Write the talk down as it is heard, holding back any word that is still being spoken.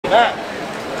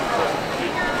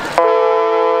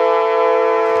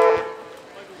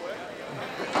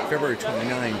February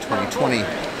 29, 2020,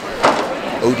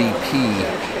 ODP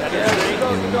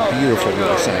in beautiful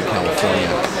Riverside, California.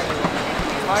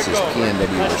 This is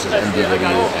PNW versus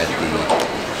MDW at the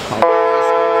High School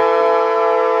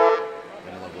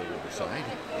in lovely Riverside.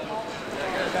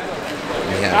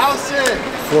 We have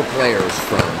 4 players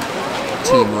from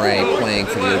Team Ray playing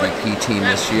for the ODP team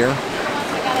this year.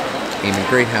 Eamon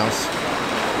Greathouse,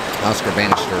 Oscar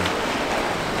Bannister,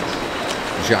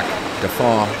 Jacques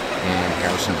Defoe, and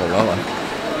Harrison Valella.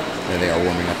 There they are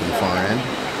warming up in the far end.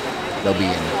 They'll be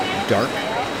in dark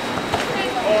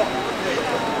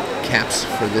caps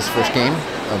for this first game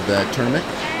of the tournament,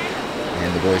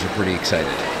 and the boys are pretty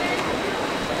excited.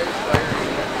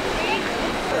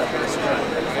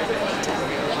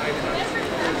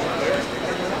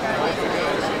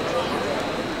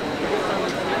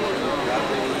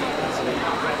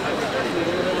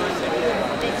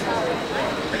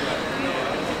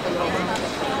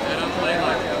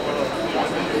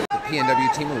 PNW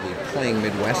team will be playing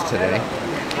Midwest today.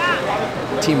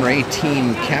 Team Ray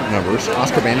team cap numbers: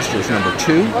 Oscar Bannister is number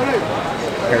 2,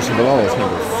 Harrison Valella is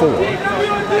number 4,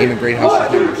 Eamon Greathouse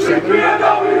is number 7,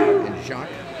 and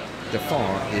Jacques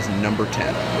Defoe is number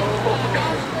 10.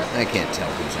 I can't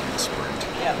tell who's on the sprint.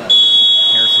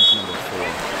 Harrison's number 4.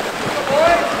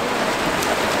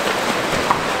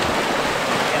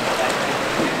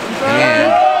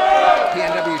 And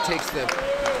PNW takes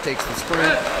the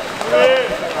sprint. And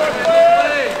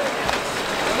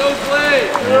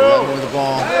they're level with the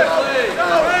ball. Up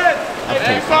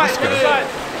to Oscar. Other side.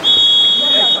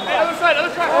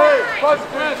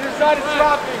 Your side is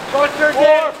dropping. Four.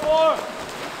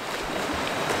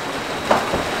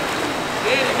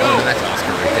 Oh, that's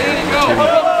Oscar right there.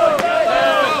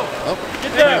 Oh,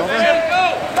 turnover.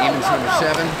 Eamon's number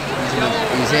 7.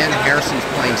 He's in. Harrison's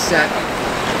playing set.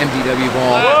 MDW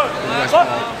ball. Midwest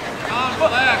ball.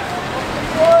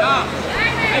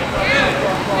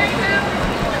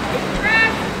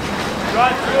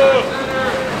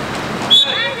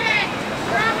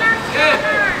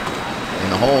 In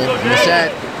the hole, in the set,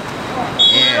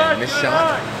 and missed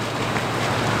shot.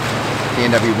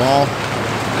 PNW ball.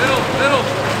 Middle.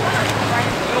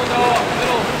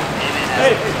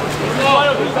 Hey,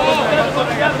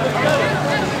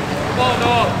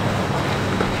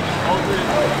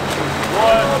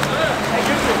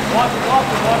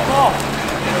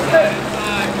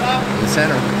 in the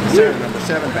center, number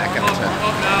 7 back up to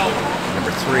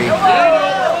number 3. There's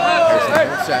the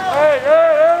whole set.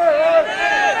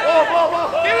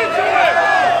 Give it to him!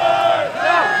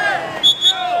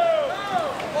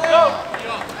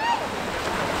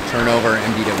 Turnover,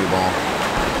 MDW ball.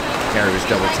 Harry was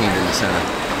double teamed in the center.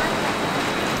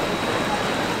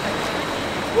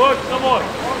 Look, come on.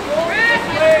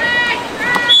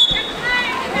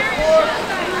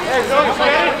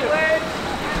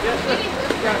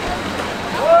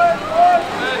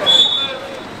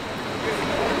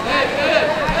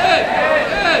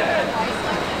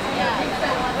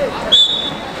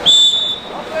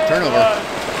 Turnover.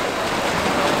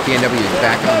 PNW is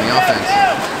back on the offense.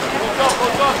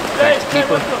 Back to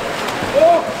keeper.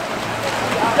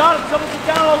 Got him. Someone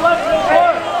down on the left.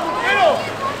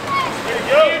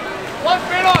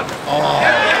 Oh,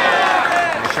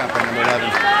 nice shot by number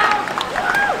 11.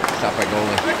 Shot by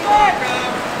goalie.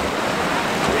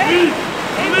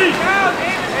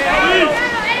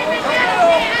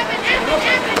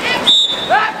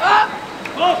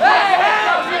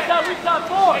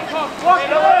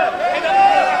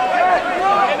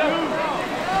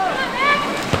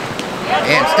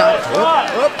 And stop.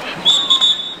 Whoop.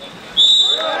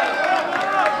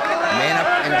 Man up,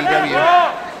 MDW.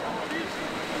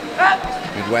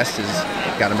 Midwest has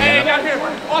got a man up.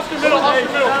 Oscar middle.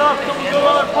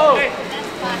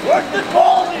 Where's the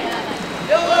goalie?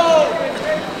 Yellow.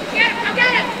 Get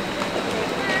him.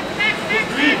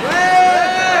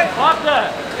 Pop that.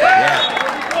 Yeah.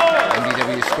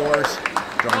 MDW scores.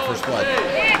 Drawing first blood.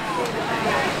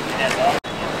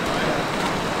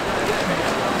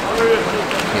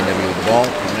 PNW with the ball,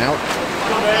 coming out.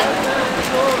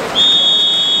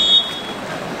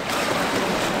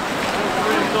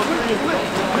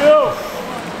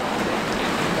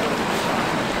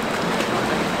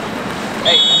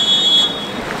 Hey.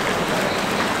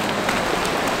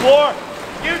 Floor.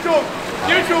 Give it to him.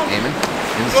 Eamon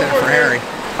in the center for Harry.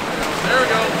 There we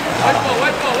go.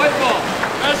 White ball.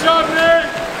 Nice job, man.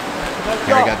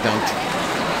 Harry got dunked.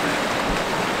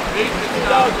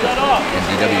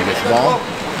 MDW gets the ball.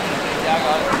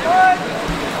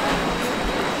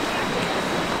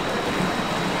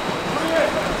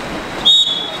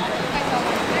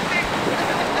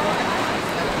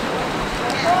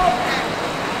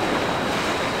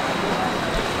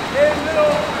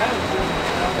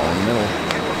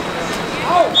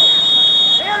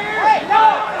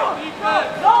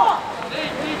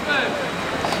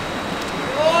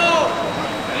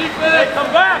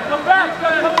 come back, come back,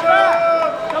 come back.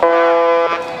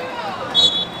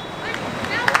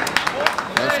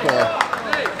 No score.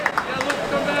 Hey, yeah, look,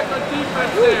 come back on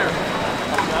defense there.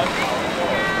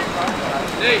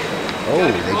 Nate. Oh,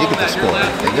 they did get the score.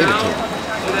 They gave it to him.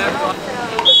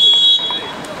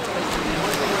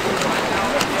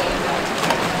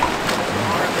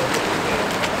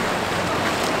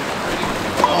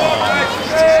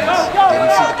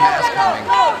 Didn't see the pass coming.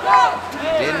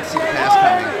 Didn't see the pass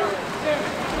coming.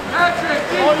 Patrick,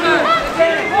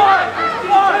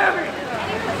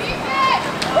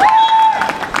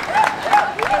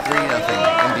 Nothing.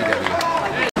 MDW.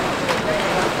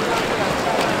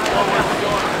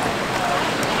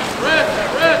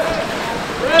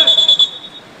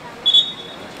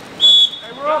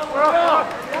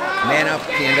 Man up,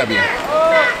 PNW.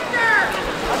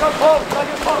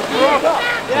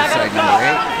 Inside number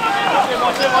 8.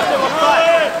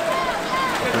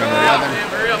 Number 11.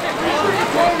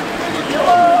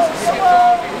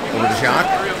 Over to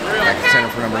Jacques. Back to center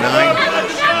for number 9.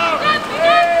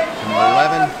 Number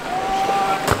 11.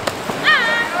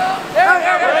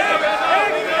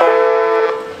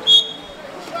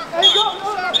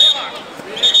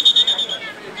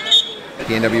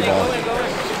 PNW ball.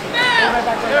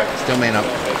 Still man up.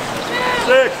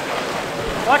 6.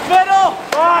 Watch middle.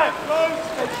 5.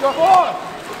 4.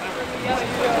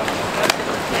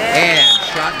 And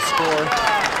shot and score.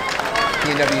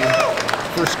 PNW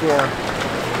first score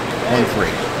 1-3.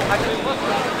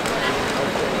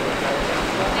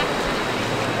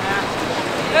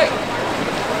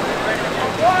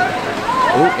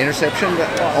 Oh, interception,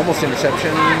 almost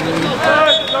interception.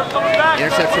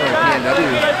 Interception on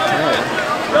PNW.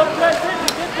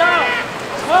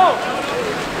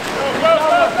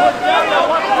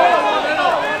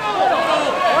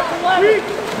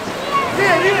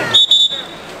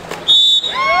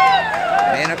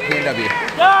 Man up PNW.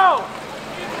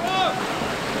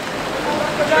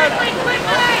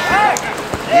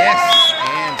 Yes,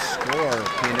 and score.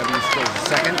 PNW scores the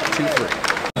second, 2-3.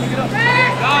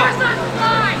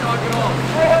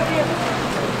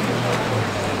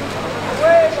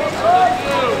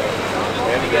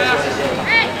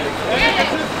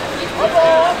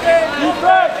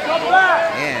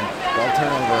 And ball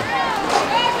turnover.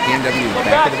 PNW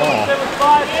back to the ball.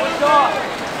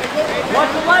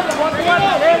 Watch 11, watch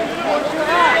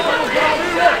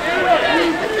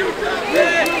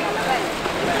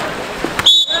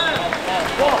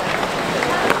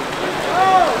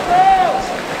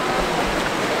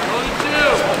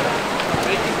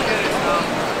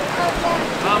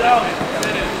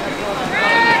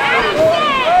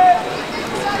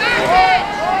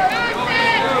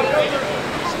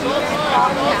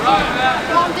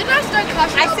Mom, didn't I start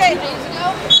class 2 days ago?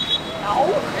 No.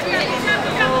 2 days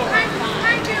ago.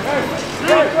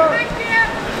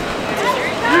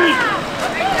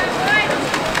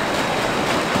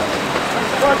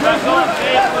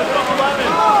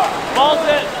 Ball's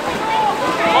it.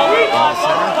 Ball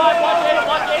center.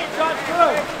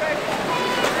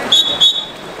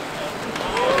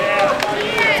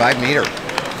 5-meter.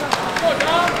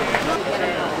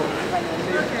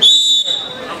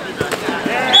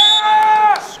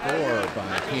 Score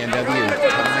by PNW,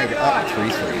 tied up 3-3.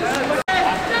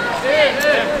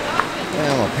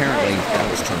 Well, apparently that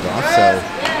was turned off, so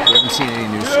we haven't seen any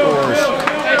new scores.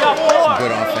 Some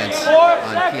good offense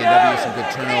on PNW, some good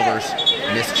turnovers.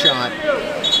 Missed shot.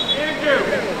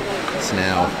 It's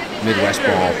now Midwest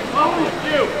ball.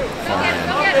 Far end.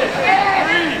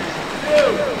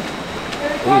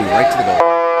 Ooh, right to the goal.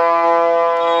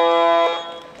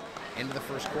 Into the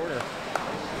first quarter.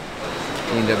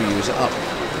 PNW is up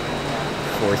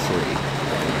 4-3.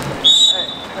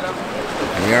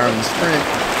 And we are on the sprint.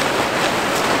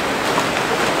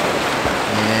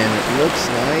 And it looks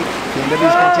like PNW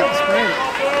is going to take the sprint.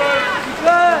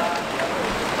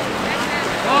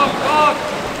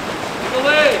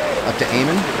 Up to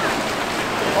Eamon.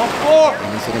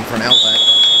 Eamon's looking for an outlet.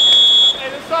 Hey,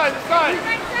 this side, this side.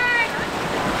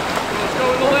 Let's go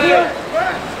with the leg.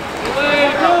 The leg.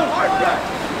 The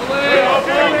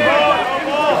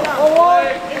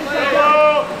leg.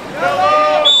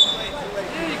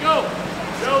 Here you go.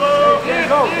 Here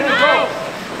you go.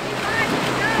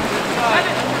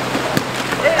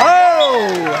 Oh!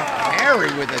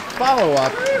 Harry with a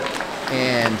follow-up.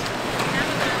 And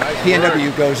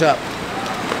PNW goes up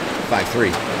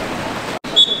 5-3.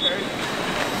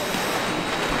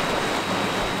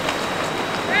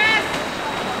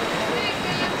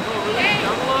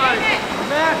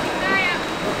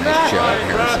 Nice job,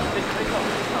 Harrison.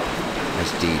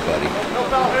 Nice D, buddy.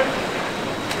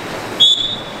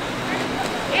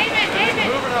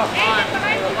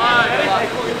 Five.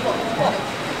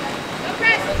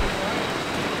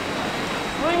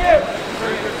 Swing it!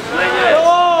 Swing it!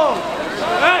 Go!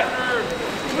 Hey!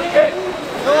 Swing it!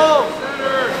 Go!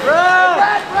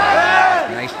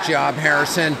 Nice job,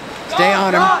 Harrison. Stay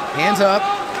on him. Hands up.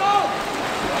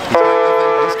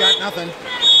 He's got nothing.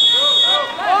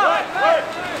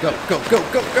 Go, go, go,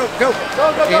 go, go, go.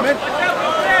 Eamon.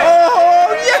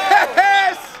 Oh,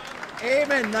 yes!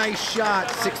 Eamon, nice shot.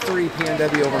 6-3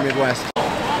 PNW over Midwest.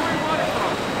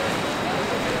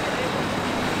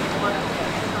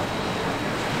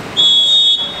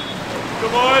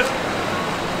 Good boys.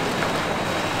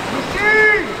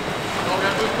 Don't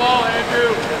get this ball,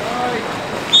 Andrew.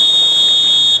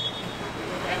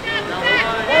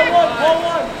 Ball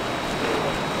one.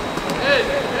 Hey.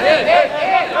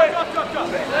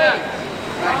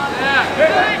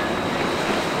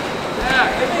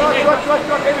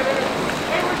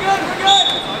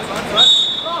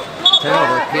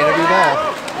 Turnover, PNW ball.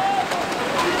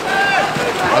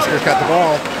 Oscar's got the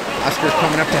ball. Oscar's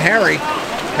coming up to Harry.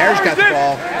 Harry's got the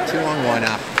ball. Too long one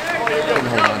up. Couldn't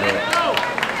hold on to it.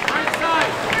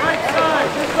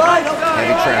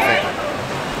 Heavy traffic.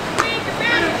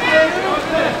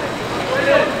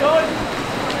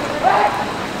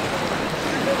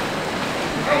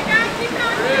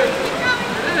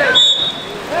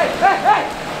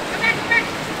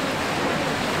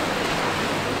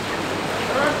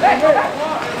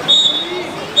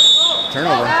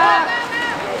 Turnover.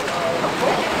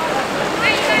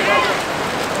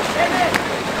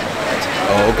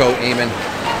 Oh, go, Eamon.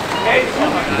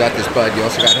 You got this, bud. You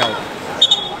also got help.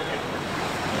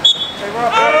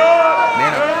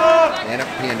 Man up,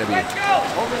 PNW.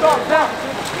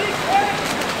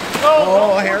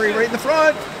 Oh, Harry right in the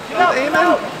front.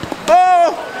 Eamon.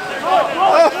 Oh!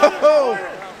 Oh!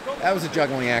 That was a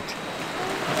juggling act.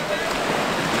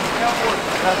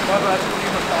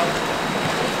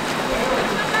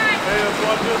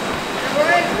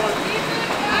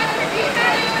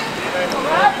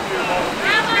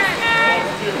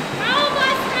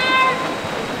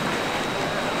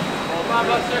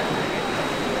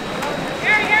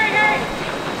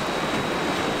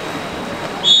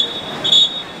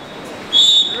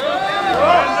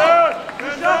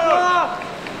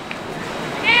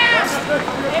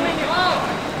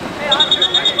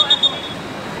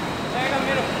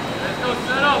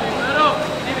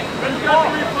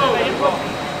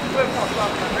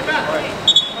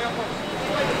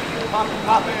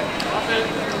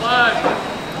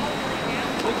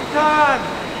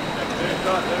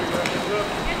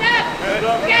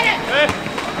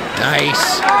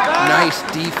 Nice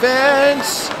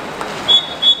defense.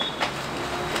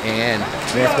 And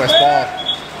Northwest ball.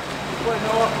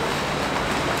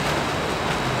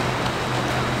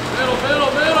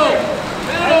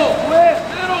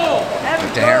 Middle.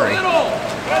 To Harry.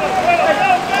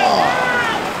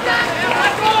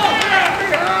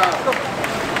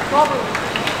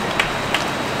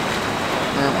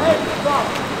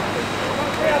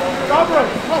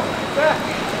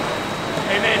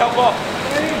 Hey, Nate, help off.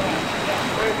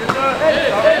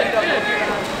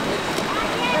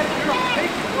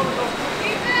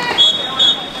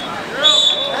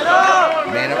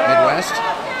 Man up, Midwest.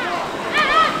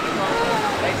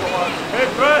 Hey,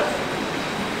 Fred.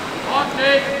 Talk,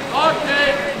 Nate.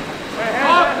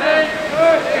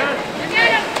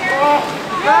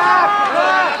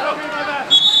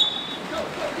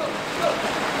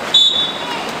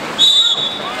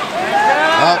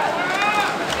 Oh,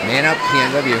 man up,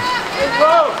 PNW.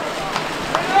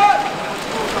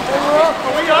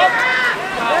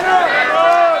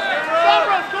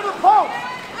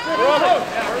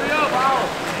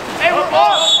 Hey, we're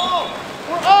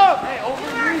up. Hey,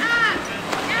 overreach.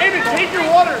 Aiden, take your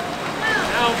water.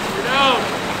 Down.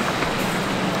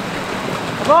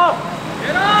 Come on.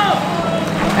 Get up.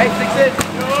 Hey, 6 in.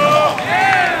 Yeah.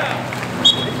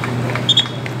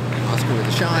 Oscar with a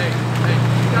shot. Hey,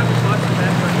 you got me busting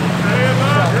that right here.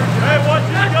 Hey, watch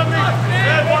it coming.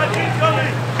 Hey, watch it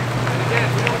coming.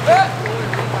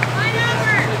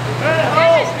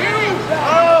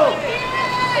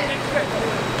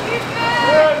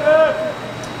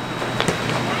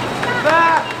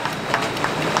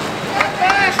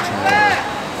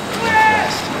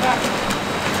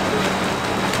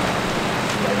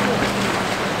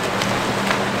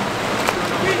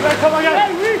 Come on, guys.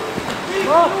 Hey, weak.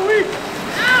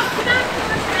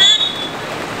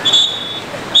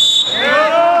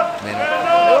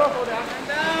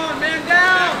 Man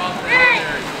down. Hey,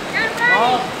 get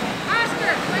ready.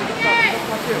 Oscar, bring it in.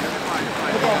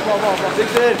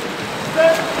 6 in.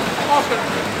 Oscar.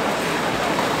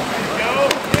 Go.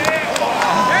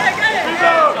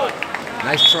 Yeah.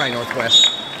 Nice try, Northwest.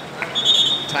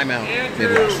 Timeout,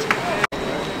 Midwest.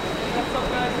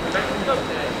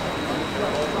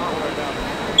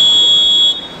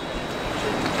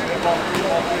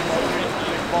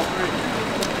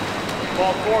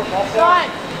 Ball four. Ball four. Side.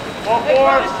 Ball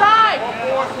five.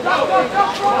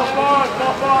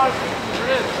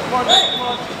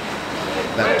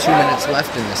 About 2 minutes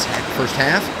left in this first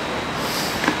half.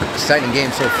 Exciting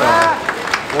game so far.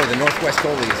 Boy, the Northwest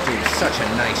goalie is doing such a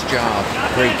nice job.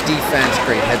 Great defense,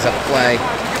 great heads-up play,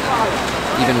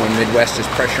 even when Midwest is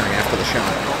pressuring after the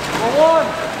shot.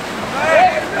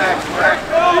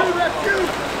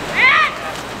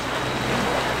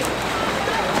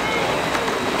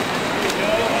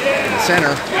 In the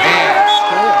center, and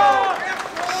score.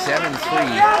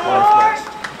 7-3 Northwest.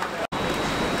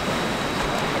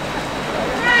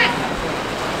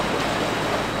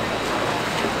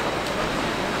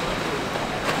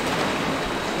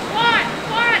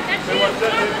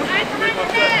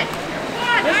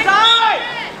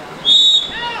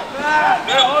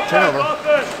 Turnover.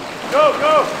 Go.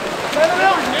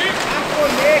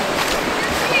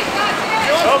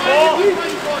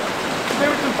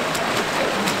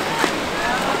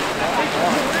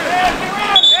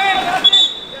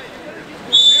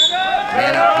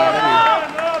 Man up,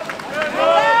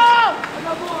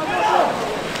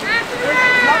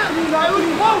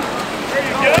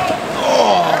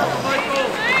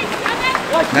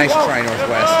 Nice try,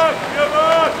 Northwest.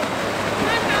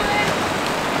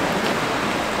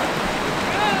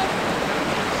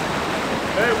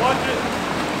 Hey, watch it.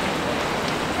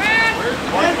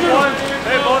 One.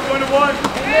 Hey, ball's going to one.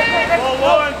 Ball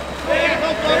one.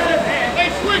 Hey,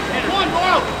 switch. One, go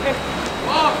out. Hey,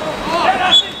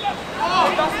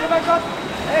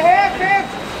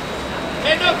 hands.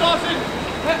 Hand up, Dawson.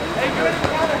 Hey, good.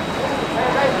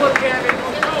 Hey, look, Gavin.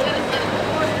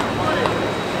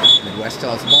 Midwest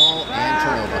still has the ball and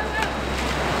turnover.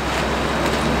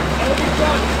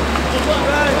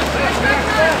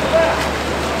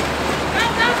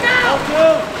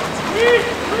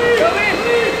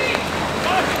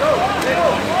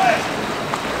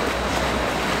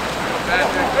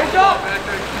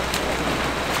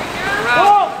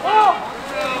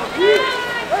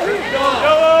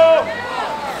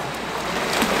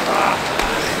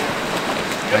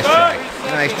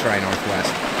 Nice try,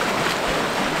 Northwest.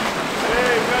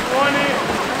 Hey, got 20.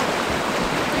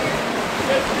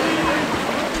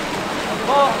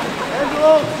 Ball,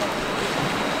 Angelo.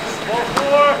 Ball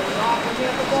four.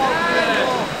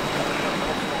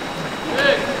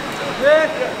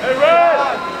 Six. Hey,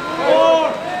 Red.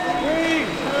 4, 3,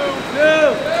 2,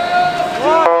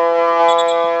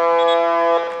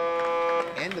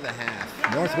 1. End of the half.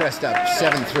 Northwest up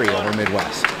 7-3 over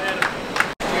Midwest.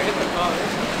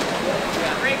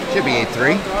 Should be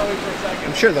 8-3.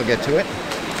 I'm sure they'll get to it.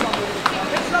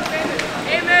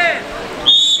 Amen.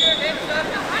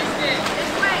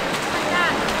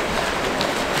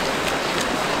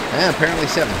 Apparently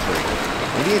 7-3.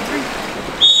 Maybe 8-3?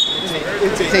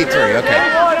 It's 8-3, okay.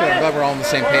 I'm glad we're all on the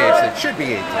same page. It should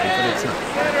be 8-3, but it's not.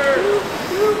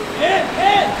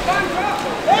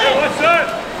 Hey, what's that?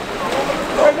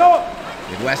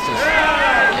 Midwest is...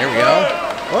 There we go.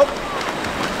 Oh.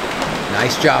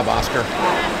 Nice job, Oscar.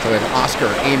 So we have Oscar,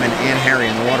 Eamon, and Harry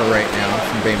in the water right now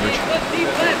from Bainbridge.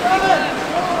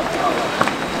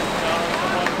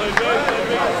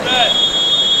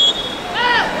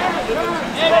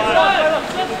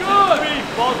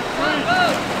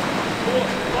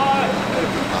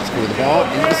 Oscar with the ball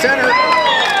into the center.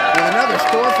 With another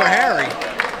score for Harry.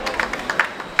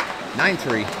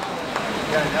 9-3.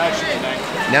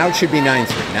 Now it should be 9-3.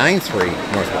 9-3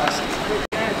 Northwest.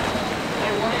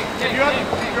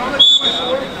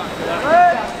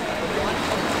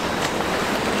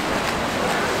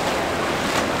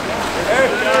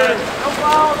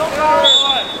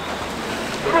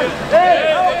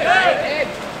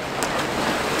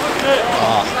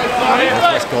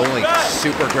 Northwest goalie,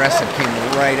 super aggressive, came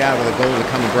right out of the goal to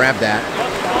come and grab that.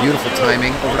 Beautiful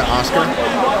timing. Over to Oscar.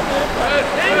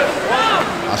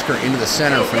 Oscar into the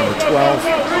center for number 12.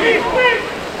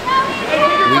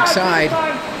 Weak side.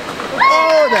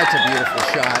 Oh, that's a beautiful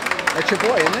shot. That's your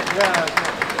boy, isn't it? Yeah.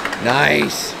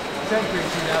 Nice.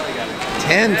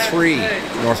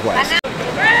 10-3 Northwest.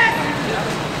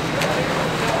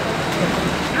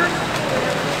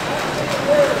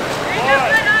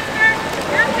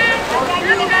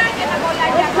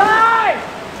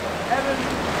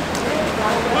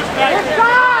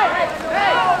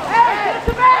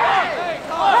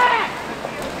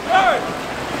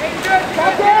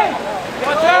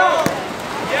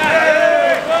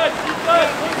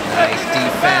 Nice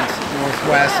defense.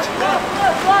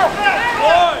 Northwest.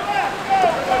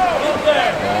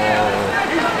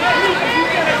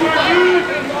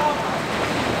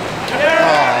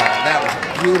 Oh, that was a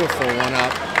beautiful one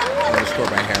up. And the score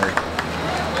by Harry.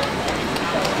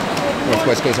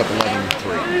 Northwest goes up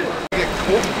 11-3.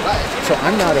 So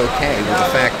I'm not okay with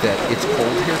the fact that it's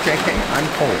cold here, JK. I'm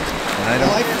cold. And I don't.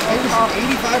 Well, it was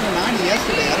 85 or 90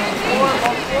 yesterday. I don't know.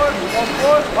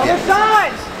 Other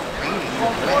sides!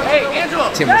 Hey,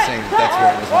 Angela! Tim was saying that's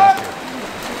where it was last year.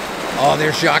 Oh,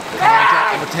 there's Jacques. Come on,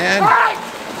 Jacques, number 10.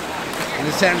 In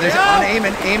the center, there's on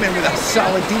Eamon. Eamon with a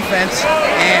solid defense.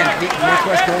 And the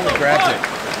Northwest goalie grabs it.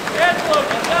 Angela,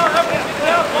 get down, everyone get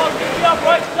down. Ball, get up,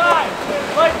 right side.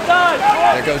 Right side.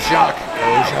 There goes Jacques.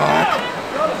 Oh, Jacques.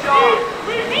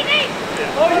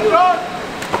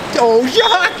 Oh,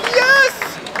 Jacques, yes!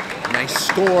 Nice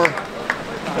score.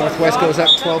 Northwest goes up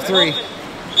 12-3.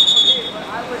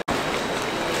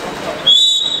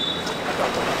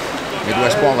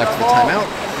 Midwest ball left for the timeout.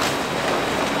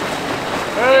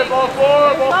 Hey, ball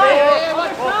four, ball four, ball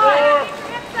four.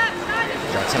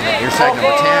 Jacques on the near side,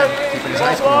 number 10. Keeping his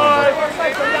high school number.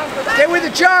 Stay with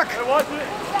it, Jacques!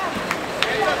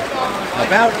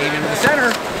 About, Eamon in the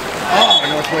center. Oh,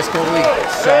 Northwest goalie.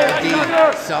 Solid D.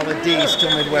 Solid D.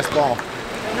 Still Midwest ball.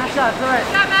 Nice shot, all right.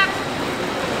 Stop, Max.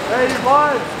 Hey, he's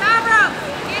wide. Stavros,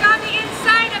 get on the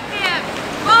inside of him.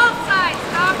 Ball side,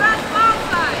 Stavros, ball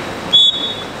side.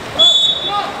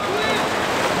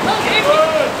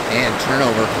 And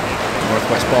turnover.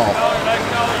 Northwest ball.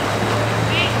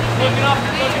 Looking up,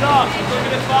 looking up.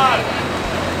 Looking at five.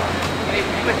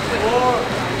 Four.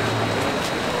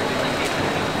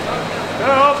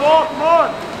 Yeah, ball, come on.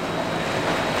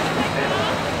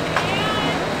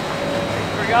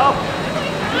 Here we go.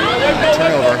 That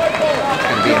turnover. It's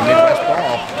going to be a Midwest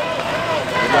ball.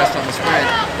 Midwest on the spread.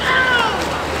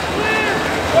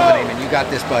 Come on, Eamon. You got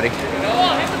this, buddy.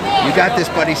 You got this,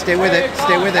 buddy. Stay with it.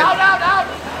 Stay with it.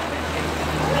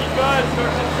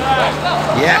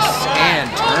 Yes, and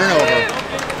turnover.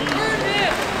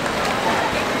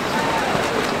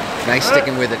 Nice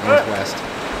sticking with it, Northwest.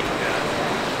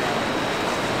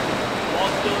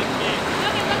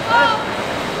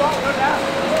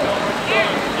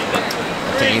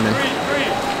 To Eamon.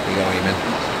 There you go, Eamon.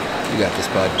 You got this,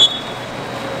 bud.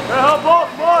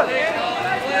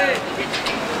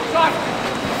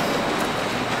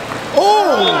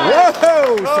 Oh,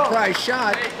 whoa! Surprise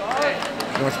shot.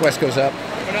 Northwest goes up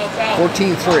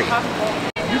 14-3.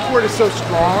 Newport is so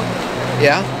strong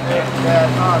Yeah? that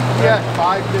he had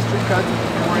 5 district cuts at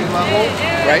the 4A level,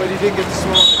 Right. but he didn't get to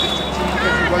swim on the district team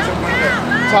because he wasn't one of the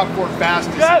top 4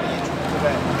 fastest in each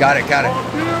event. Got it, got it.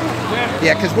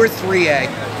 Yeah, because we're 3A.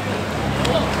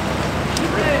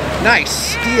 Nice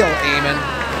steal, Eamon.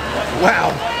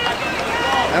 Wow.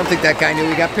 I don't think that guy knew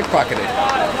he got pickpocketed.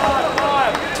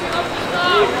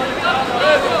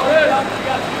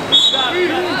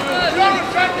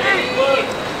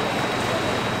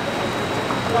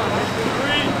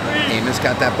 Eamon's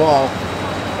got that ball.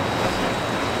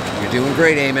 You're doing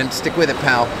great, Eamon. Stick with it,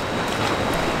 pal.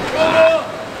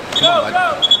 Come on, bud.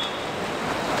 It's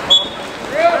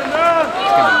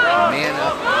going to be man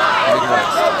up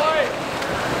Midwest.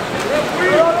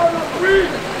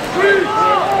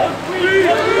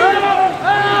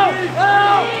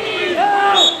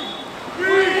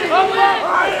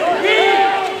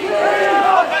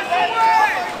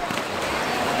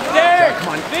 Come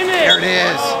on. There it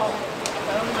is.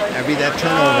 That'd be that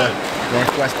turnover.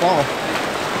 Northwest ball.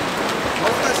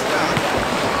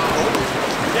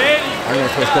 Our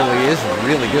Northwest goalie is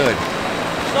really good.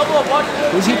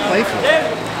 Who's he play for?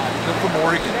 From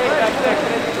Oregon.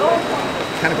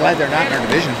 Kind of glad they're not in our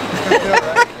division.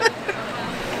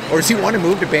 Or does he want to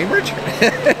move to Bainbridge?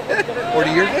 Or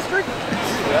to your district?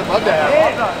 I'd love to have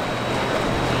him.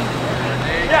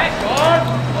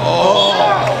 Oh,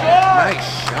 nice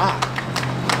shot.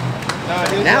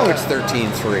 Now it's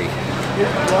 13-3. His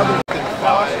brother did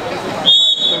 5.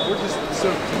 So we're just so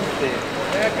deep there.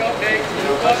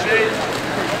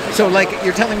 So, like,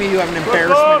 you're telling me you have an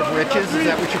embarrassment of riches? Is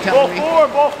that what you're telling me? Ball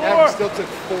Yeah, four. we still took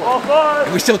 4. Ball five.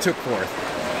 And we still took 4th.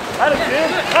 Had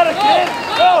a kid.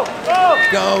 Go.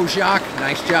 Go, Jacques.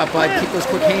 Nice job, bud. Keep those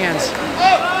quick hands.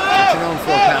 What you known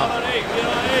for, pal.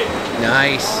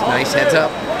 Nice. Nice heads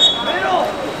up.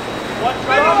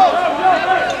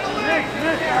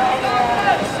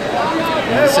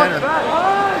 In the center.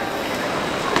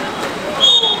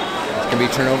 It's going to be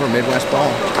turnover, Midwest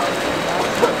ball.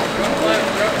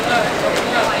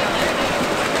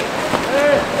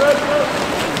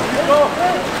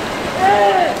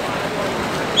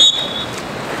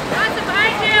 Johnson,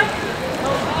 behind you.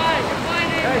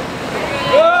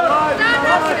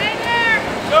 Stop,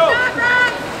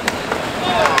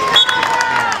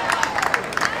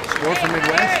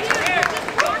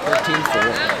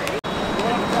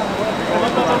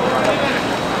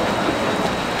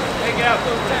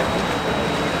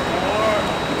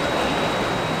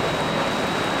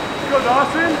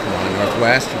 Dawson. Come on,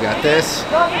 Northwest, you got this.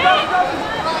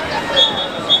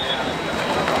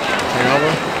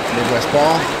 Turnover, Midwest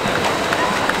ball.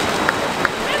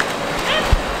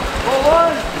 Go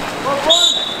one. Go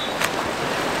one.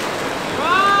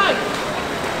 Run.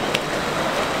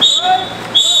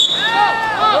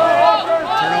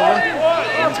 Turnover.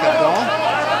 He's got the ball.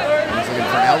 He's looking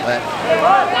for an outlet.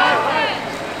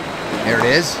 There it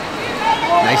is.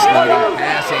 Nice leading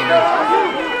pass, Amer.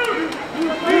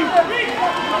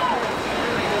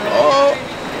 Oh!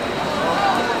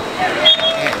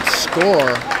 And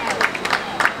score.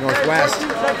 Northwest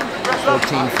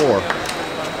 14-4.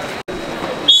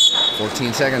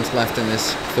 14 seconds left in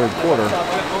this third quarter.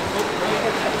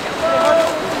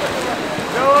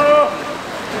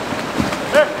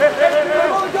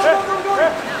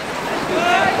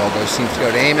 Ball seems to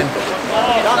go to Amon.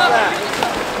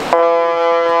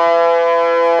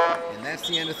 And that's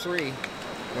the end of 3.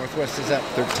 Northwest is up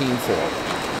 13-4.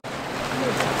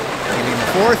 Maybe in the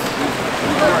fourth.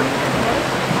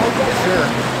 Yes, sir.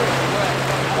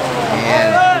 And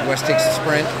Midwest takes the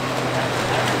sprint.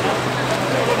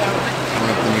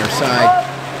 Coming up the near side.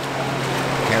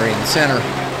 Carry in the center.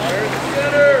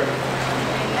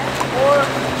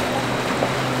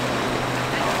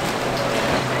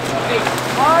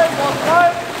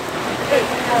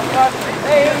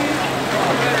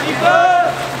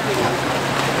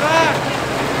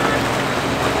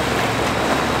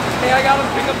 Hey, I got him.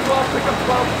 Pick up 12. Pick up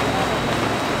 12.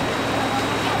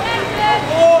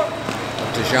 Up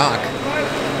to Jacques.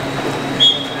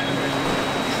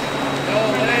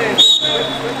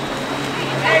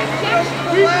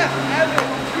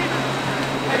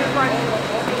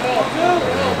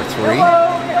 Number 3.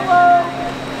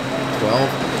 12.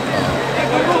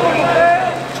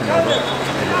 Turnover.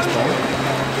 Midwest ball.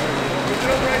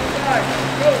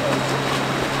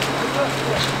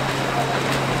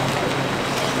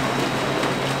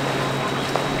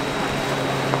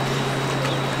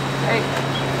 Hey,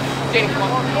 Danny, come on.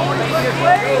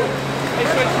 Hey,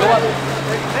 switch, go up.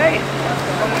 Hey.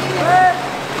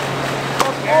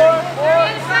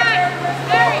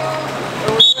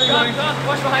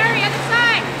 Watch behind you. Other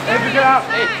side. Hey, pick it out.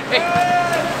 Hey, hey.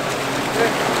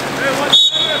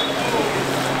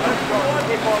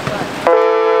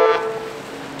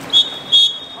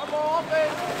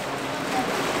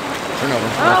 Turnover.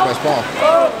 Northwest ball.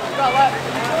 Oh, you got left.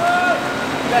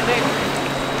 You got Dave.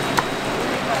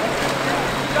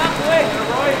 Drop away.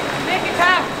 Make it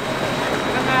half.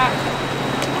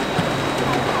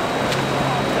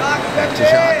 Back to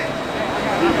Jacques.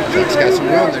 Jacques got some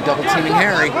room. They're double teaming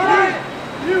Harry.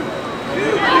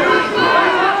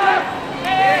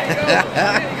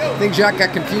 I think Jacques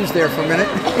got confused there for a minute.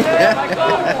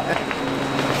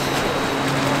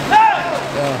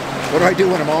 What do I do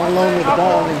when I'm all alone with the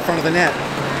ball in front of the net?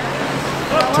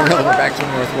 Turnover back to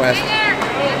Northwest.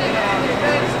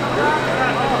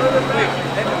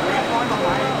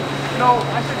 No,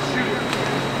 I said shoot.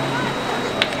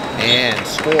 And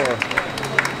score.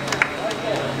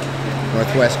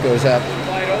 Northwest goes up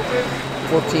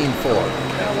 14-4.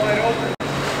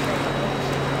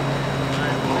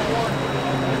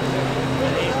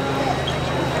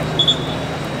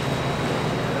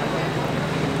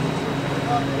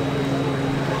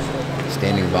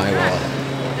 Standing by while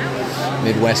a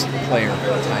Midwest player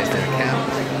ties their cap.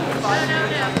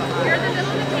 You're the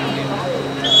middle of the team.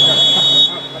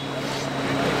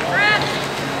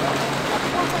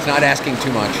 It's not asking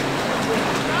too much.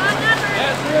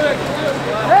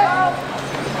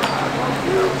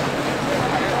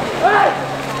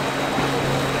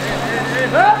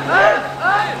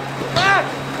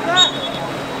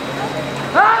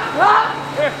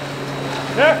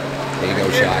 There you go,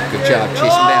 Jacques. Good job. Chase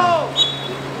him down.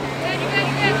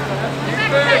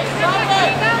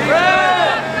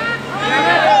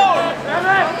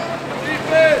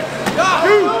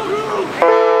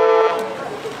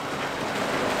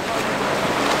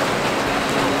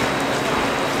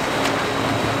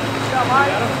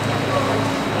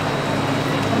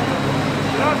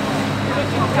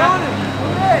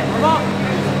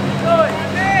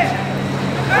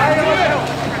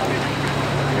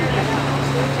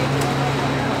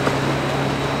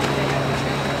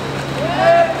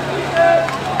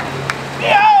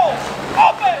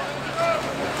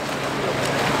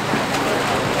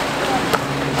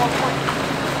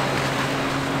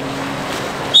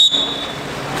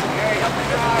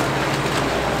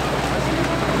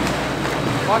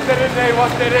 Watch that in, Nate.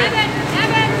 Watch that in.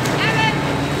 Evan.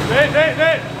 Nate.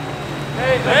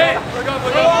 Nate. Look up.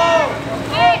 There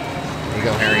you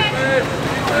go, Harry.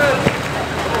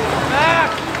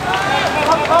 Back.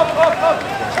 Up.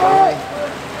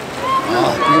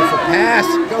 Oh, beautiful Pass.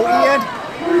 Go, Ian.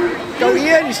 Go,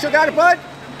 Ian. You still got it, bud?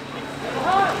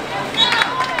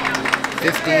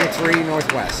 15-3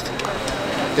 Northwest.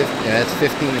 Yeah, that's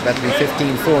 15. About to be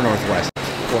 15-4 Northwest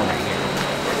for me.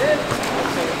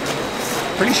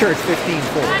 Pretty sure it's 15-4.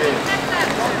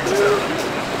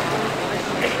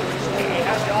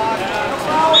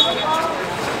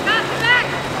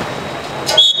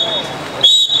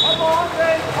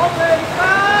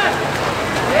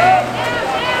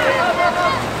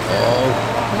 Oh,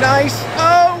 nice.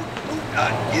 Oh,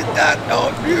 get that.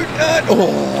 Oh, shoot that.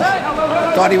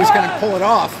 Oh, thought he was going to pull it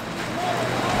off.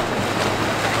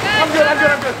 I'm good.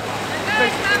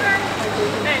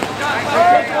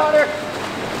 Take water.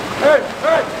 Hey.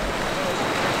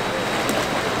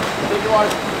 Take your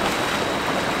water.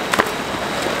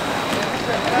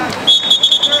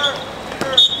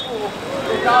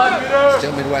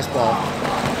 Still Midwest ball.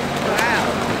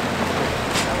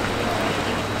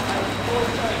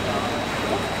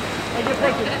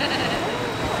 Thank you.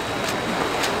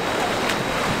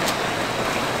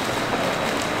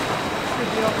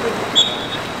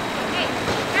 Hey,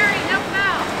 Harry, no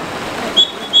foul.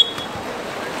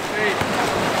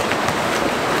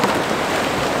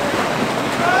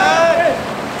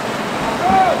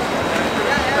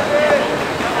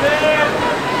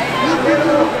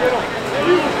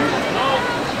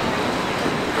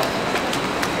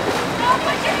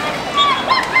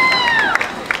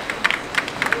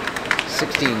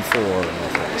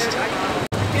 Northwest.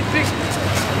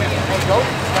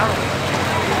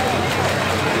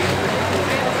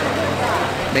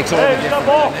 Makes all the difference.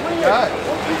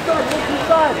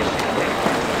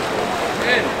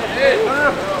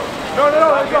 No,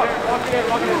 let's go. Walk it in.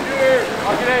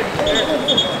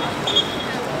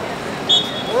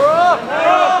 We're up.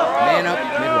 Man up,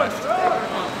 Midwest.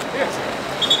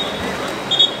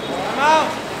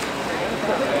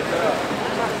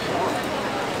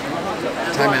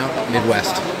 Timeout,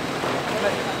 Midwest.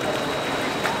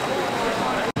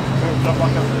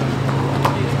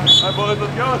 All right, boys,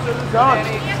 let's go.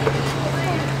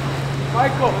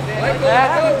 Michael,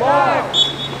 that's the ball.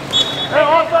 Hey,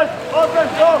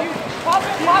 offense, go. Pop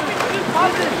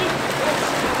it.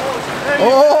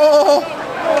 Oh!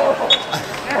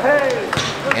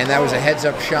 And that was a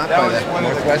heads-up shot by the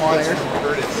Northwest players.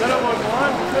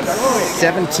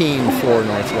 17-4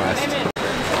 Northwest.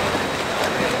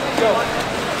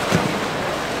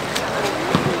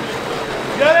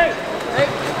 Get it!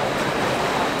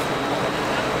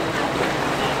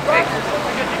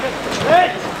 Hey,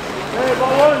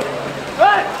 ball one.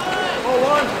 Hey! Ball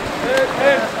one.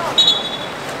 Hey.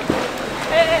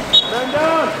 Man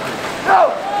down. Go!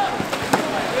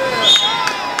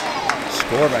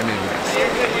 Score by Midwest.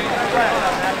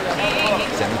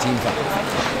 17-5.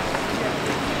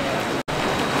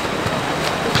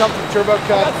 Come from Turbo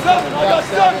Cut. I got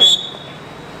something.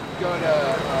 Go to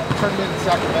tournament in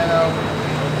Sacramento.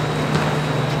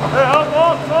 Hey,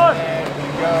 come on. And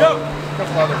we go. A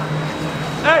couple other.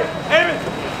 Hey, Eamon.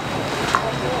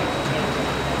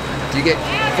 Do you get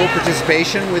full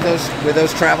participation with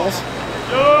those travels?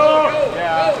 Go.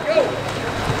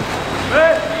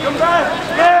 Hey, come back.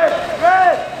 Hey.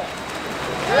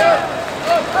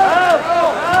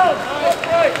 Out.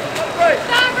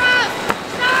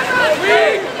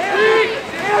 Weak.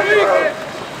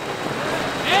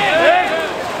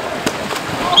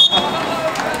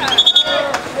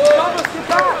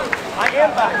 I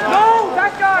am back. No,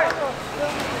 that guy.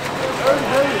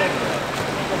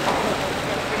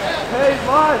 Hey,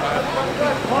 Mike.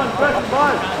 Come on, press him,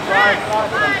 Mike.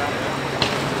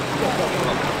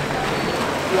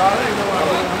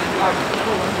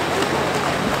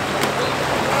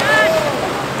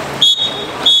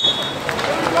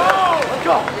 Let's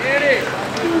go. Get it.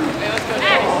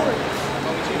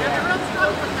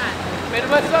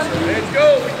 Let's go.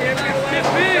 We can't be the last. Get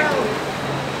big.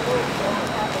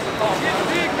 Get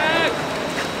big, Max.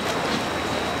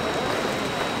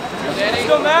 Let's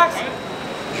go, Max.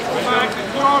 Max,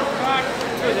 Max.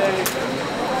 Good, Eddie.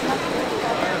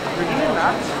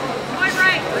 Max. Point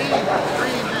right.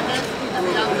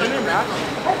 Max.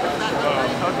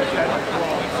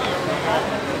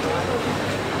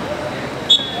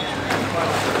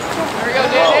 There we go,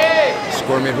 Danny.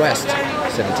 Score Midwest,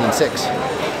 17-6.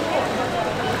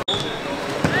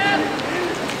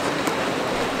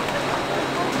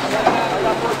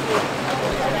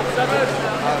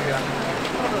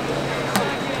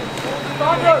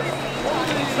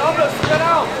 Stop us, get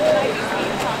out.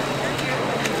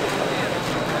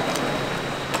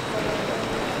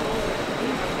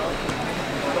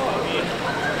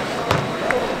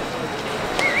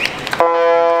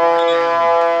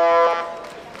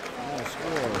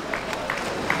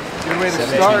 way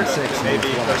to start.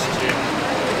 17-6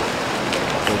 Northwest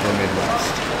over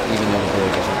Midwest, even though the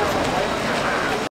boys are